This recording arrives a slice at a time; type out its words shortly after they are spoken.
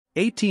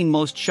18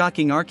 Most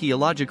Shocking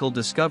Archaeological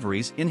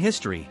Discoveries in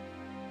History.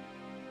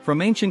 From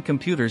ancient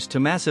computers to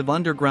massive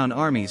underground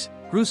armies,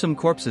 gruesome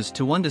corpses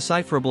to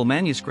undecipherable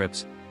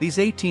manuscripts, these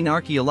 18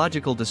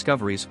 archaeological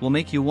discoveries will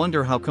make you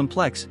wonder how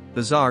complex,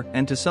 bizarre,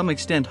 and to some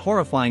extent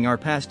horrifying our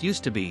past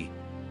used to be.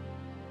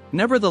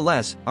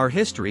 Nevertheless, our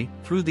history,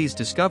 through these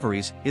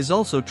discoveries, is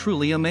also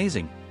truly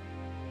amazing.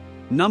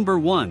 Number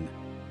 1.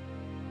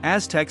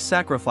 Aztecs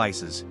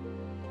Sacrifices.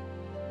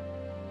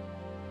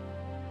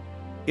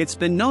 It's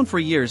been known for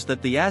years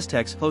that the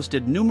Aztecs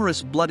hosted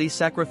numerous bloody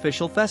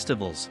sacrificial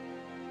festivals.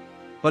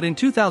 But in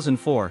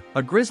 2004,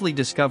 a grisly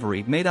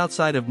discovery made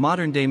outside of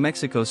modern-day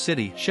Mexico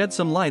City shed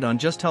some light on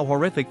just how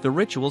horrific the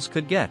rituals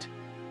could get.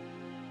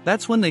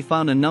 That's when they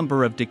found a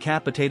number of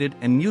decapitated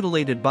and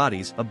mutilated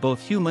bodies of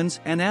both humans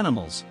and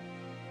animals.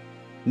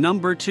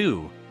 Number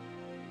 2.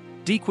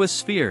 Diquis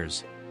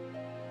Spheres.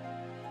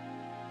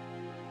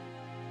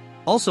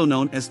 Also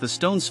known as the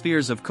stone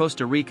spheres of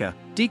Costa Rica,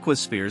 Diquis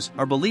Spheres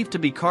are believed to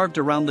be carved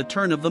around the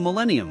turn of the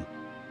millennium.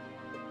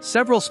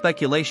 Several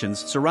speculations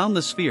surround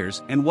the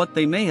spheres and what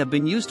they may have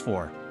been used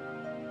for.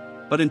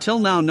 But until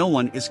now, no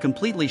one is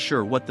completely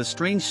sure what the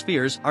strange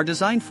spheres are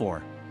designed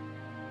for.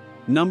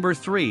 Number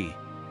 3.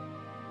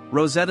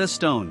 Rosetta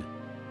Stone.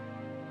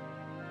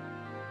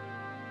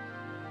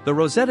 The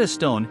Rosetta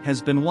Stone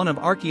has been one of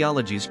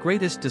archaeology's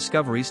greatest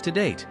discoveries to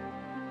date.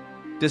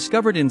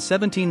 Discovered in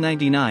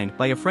 1799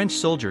 by a French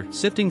soldier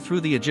sifting through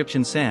the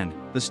Egyptian sand,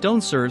 the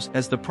stone serves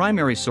as the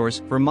primary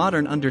source for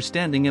modern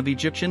understanding of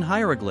Egyptian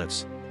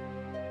hieroglyphs.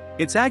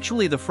 It's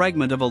actually the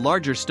fragment of a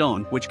larger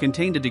stone which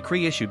contained a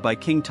decree issued by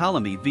King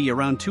Ptolemy V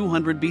around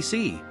 200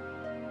 BC.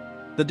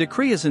 The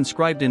decree is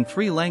inscribed in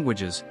 3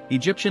 languages: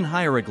 Egyptian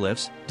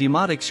hieroglyphs,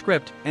 Demotic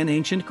script, and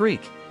Ancient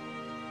Greek.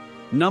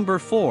 Number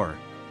 4.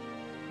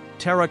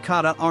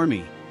 Terracotta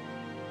Army.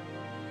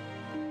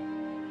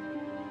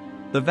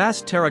 The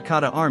vast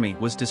Terracotta Army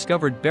was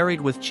discovered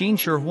buried with Qin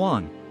Shi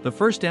Huang, the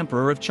first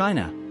emperor of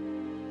China.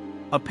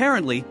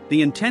 Apparently,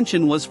 the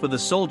intention was for the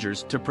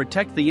soldiers to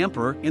protect the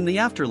emperor in the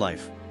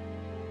afterlife.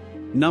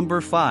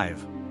 Number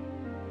 5.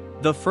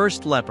 The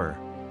First Leper.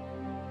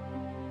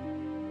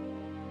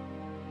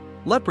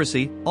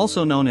 Leprosy,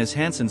 also known as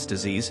Hansen's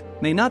disease,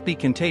 may not be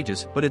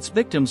contagious, but its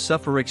victims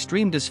suffer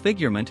extreme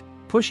disfigurement,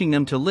 pushing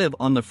them to live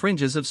on the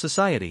fringes of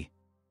society.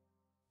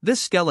 This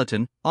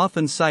skeleton,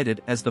 often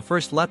cited as the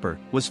first leper,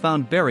 was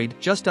found buried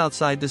just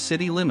outside the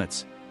city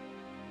limits.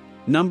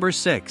 Number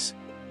 6.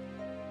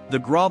 The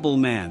Grobble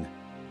Man.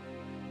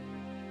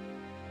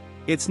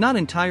 It's not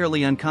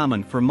entirely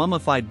uncommon for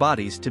mummified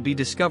bodies to be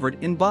discovered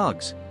in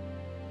bogs.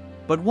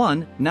 But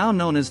one, now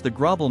known as the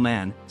Grobble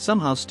Man,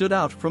 somehow stood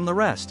out from the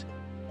rest.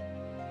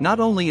 Not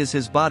only is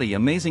his body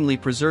amazingly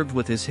preserved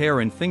with his hair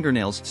and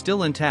fingernails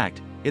still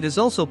intact, it is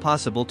also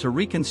possible to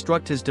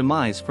reconstruct his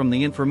demise from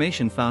the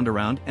information found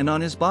around and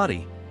on his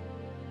body.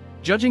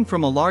 Judging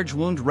from a large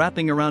wound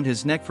wrapping around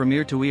his neck from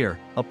ear to ear,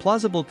 a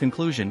plausible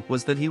conclusion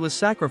was that he was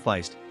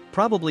sacrificed,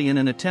 probably in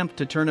an attempt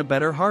to turn a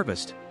better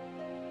harvest.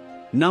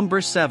 Number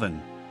 7.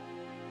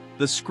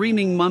 The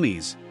Screaming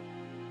Mummies.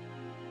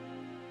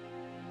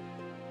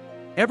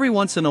 Every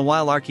once in a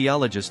while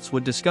archaeologists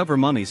would discover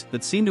mummies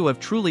that seem to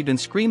have truly been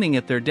screaming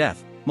at their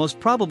death, most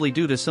probably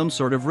due to some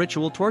sort of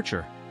ritual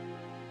torture.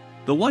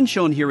 The one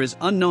shown here is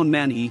Unknown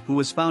Man-E, who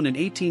was found in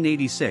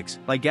 1886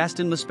 by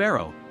Gaston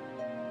Maspero.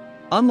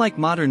 Unlike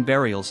modern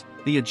burials,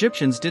 the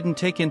Egyptians didn't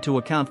take into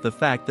account the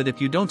fact that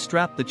if you don't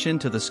strap the chin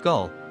to the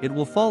skull, it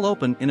will fall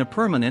open in a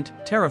permanent,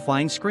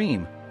 terrifying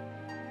scream.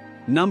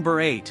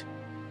 Number 8.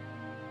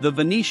 The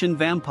Venetian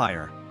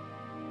Vampire.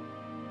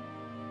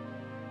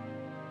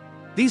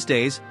 These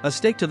days, a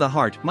stake to the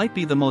heart might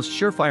be the most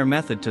surefire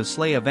method to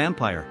slay a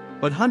vampire,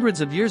 but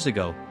hundreds of years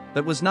ago,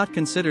 that was not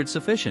considered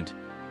sufficient.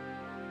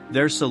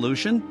 Their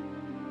solution?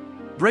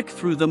 Brick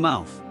through the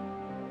mouth.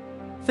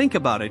 Think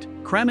about it,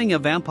 cramming a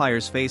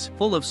vampire's face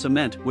full of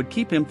cement would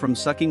keep him from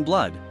sucking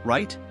blood,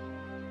 right?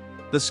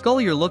 The skull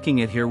you're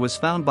looking at here was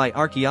found by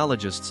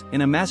archaeologists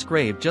in a mass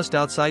grave just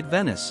outside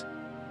Venice.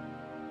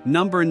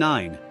 Number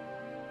 9.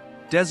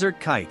 Desert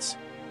Kites.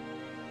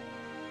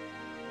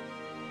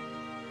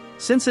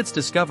 Since its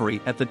discovery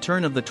at the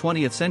turn of the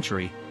 20th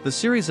century, the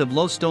series of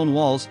low stone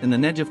walls in the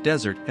Negev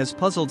Desert has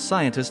puzzled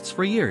scientists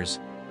for years.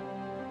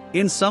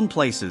 In some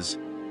places,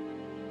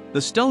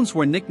 the stones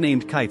were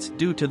nicknamed kites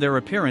due to their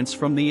appearance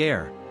from the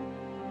air.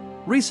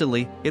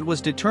 Recently, it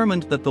was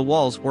determined that the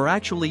walls were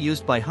actually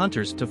used by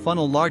hunters to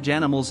funnel large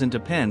animals into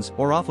pens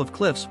or off of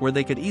cliffs where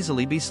they could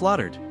easily be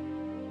slaughtered.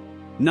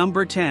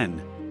 Number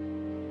 10.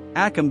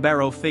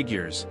 Acambaro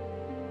Figures.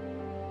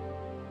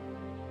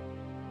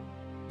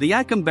 The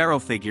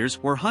Acambaro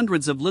figures were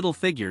hundreds of little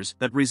figures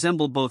that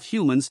resembled both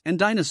humans and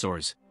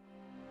dinosaurs.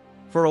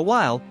 For a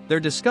while, their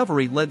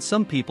discovery led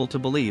some people to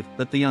believe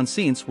that the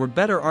Unseens were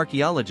better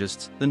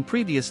archaeologists than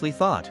previously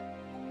thought.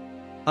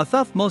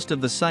 Although most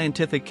of the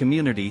scientific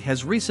community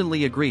has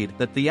recently agreed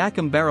that the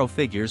Acambaro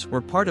figures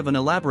were part of an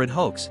elaborate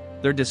hoax,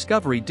 their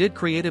discovery did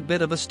create a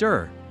bit of a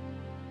stir.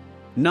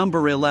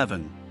 Number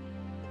 11.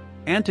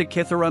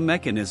 Antikythera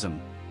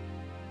Mechanism.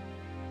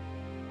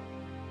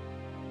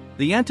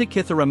 The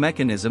Antikythera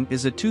mechanism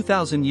is a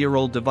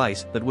 2,000-year-old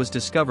device that was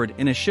discovered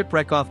in a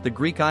shipwreck off the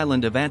Greek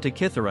island of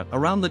Antikythera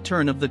around the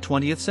turn of the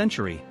 20th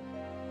century.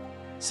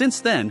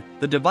 Since then,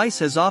 the device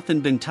has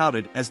often been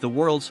touted as the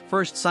world's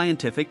first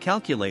scientific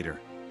calculator.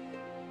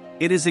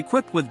 It is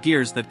equipped with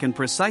gears that can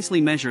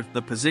precisely measure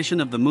the position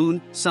of the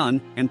moon,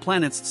 sun, and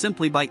planets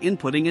simply by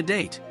inputting a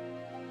date.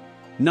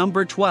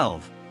 Number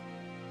 12.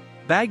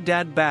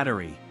 Baghdad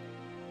Battery.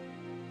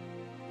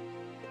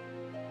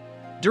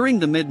 During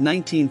the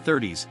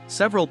mid-1930s,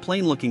 several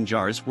plain-looking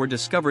jars were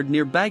discovered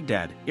near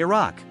Baghdad,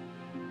 Iraq.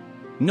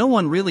 No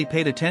one really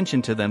paid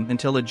attention to them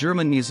until a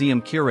German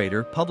museum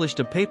curator published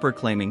a paper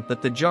claiming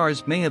that the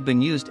jars may have been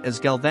used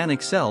as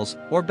galvanic cells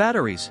or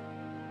batteries.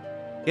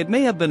 It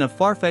may have been a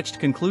far-fetched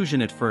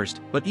conclusion at first,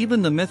 but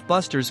even the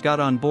Mythbusters got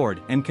on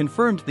board and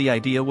confirmed the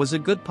idea was a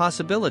good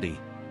possibility.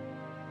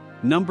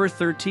 Number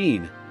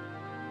 13.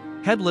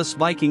 Headless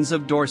Vikings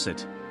of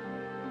Dorset.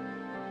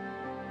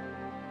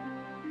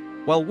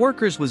 While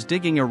workers was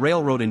digging a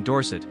railroad in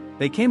Dorset,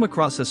 they came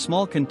across a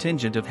small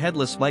contingent of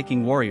headless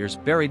Viking warriors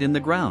buried in the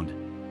ground.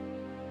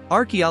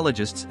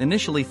 Archaeologists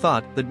initially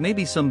thought that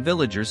maybe some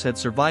villagers had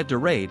survived a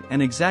raid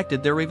and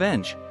exacted their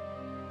revenge.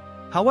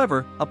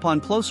 However, upon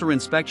closer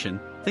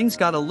inspection, things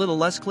got a little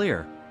less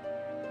clear.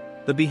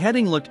 The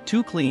beheading looked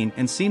too clean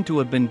and seemed to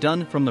have been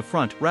done from the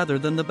front rather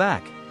than the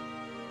back.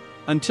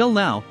 Until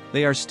now,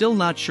 they are still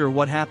not sure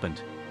what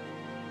happened.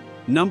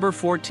 Number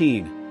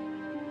 14.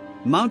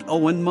 Mount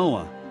Owen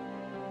Moa.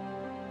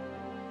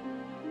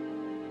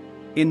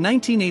 In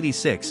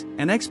 1986,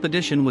 an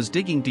expedition was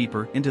digging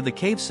deeper into the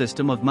cave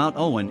system of Mount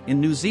Owen in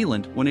New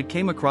Zealand when it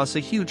came across a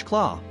huge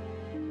claw.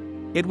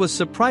 It was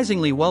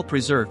surprisingly well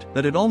preserved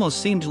that it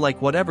almost seemed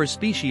like whatever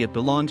species it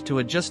belonged to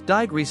had just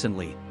died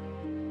recently.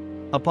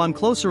 Upon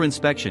closer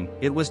inspection,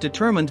 it was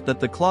determined that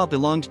the claw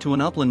belonged to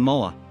an upland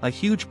moa, a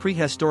huge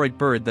prehistoric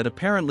bird that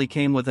apparently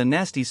came with a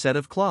nasty set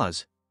of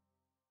claws.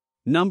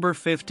 Number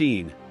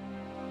 15.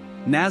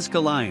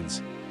 Nazca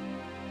Lines.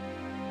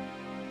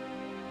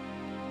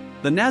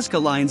 The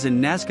Nazca Lines in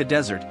Nazca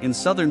Desert in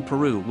southern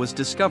Peru was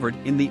discovered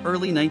in the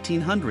early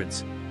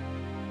 1900s.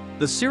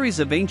 The series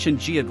of ancient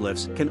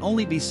geoglyphs can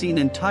only be seen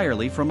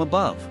entirely from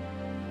above.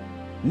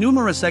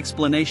 Numerous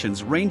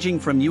explanations ranging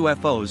from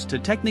UFOs to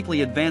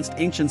technically advanced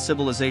ancient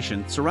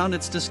civilization surround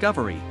its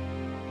discovery.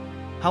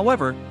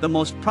 However, the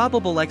most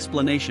probable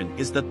explanation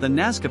is that the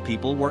Nazca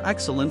people were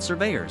excellent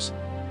surveyors.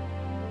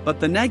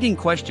 But the nagging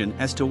question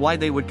as to why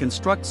they would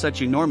construct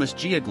such enormous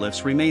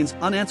geoglyphs remains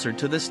unanswered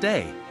to this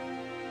day.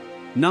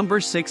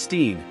 Number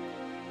 16.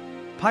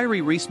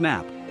 Piri Reis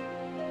Map.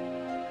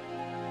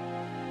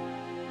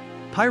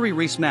 Piri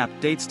Reis Map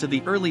dates to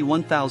the early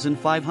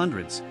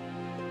 1500s.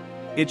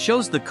 It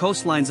shows the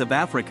coastlines of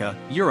Africa,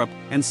 Europe,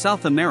 and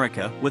South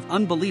America with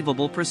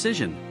unbelievable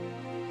precision.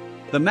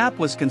 The map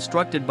was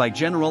constructed by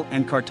general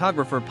and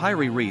cartographer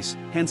Piri Reis,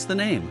 hence the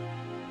name.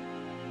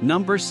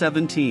 Number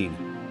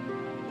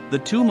 17. The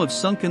Tomb of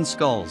Sunken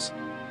Skulls.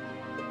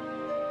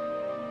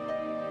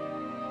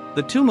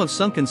 The Tomb of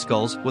Sunken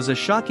Skulls was a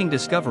shocking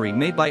discovery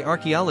made by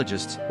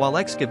archaeologists while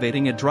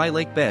excavating a dry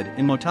lake bed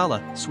in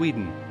Motala,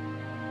 Sweden.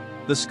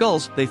 The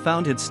skulls they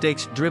found had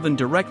stakes driven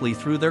directly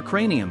through their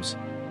craniums.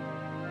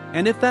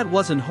 And if that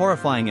wasn't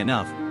horrifying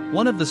enough,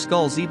 one of the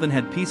skulls even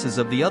had pieces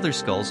of the other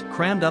skulls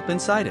crammed up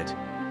inside it.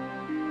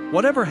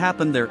 Whatever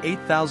happened there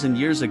 8,000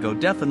 years ago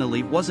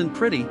definitely wasn't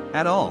pretty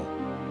at all.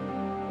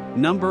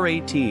 Number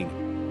 18.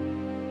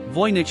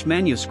 Voynich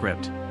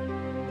Manuscript.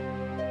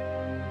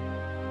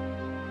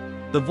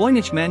 The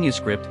Voynich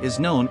manuscript is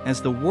known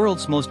as the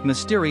world's most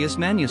mysterious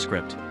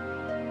manuscript.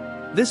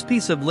 This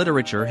piece of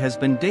literature has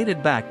been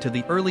dated back to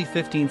the early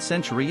 15th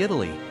century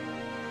Italy.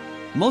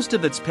 Most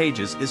of its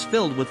pages is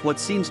filled with what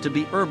seems to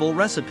be herbal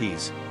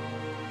recipes.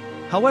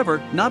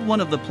 However, not one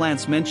of the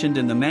plants mentioned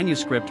in the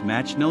manuscript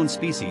match known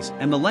species,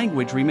 and the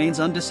language remains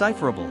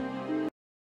undecipherable.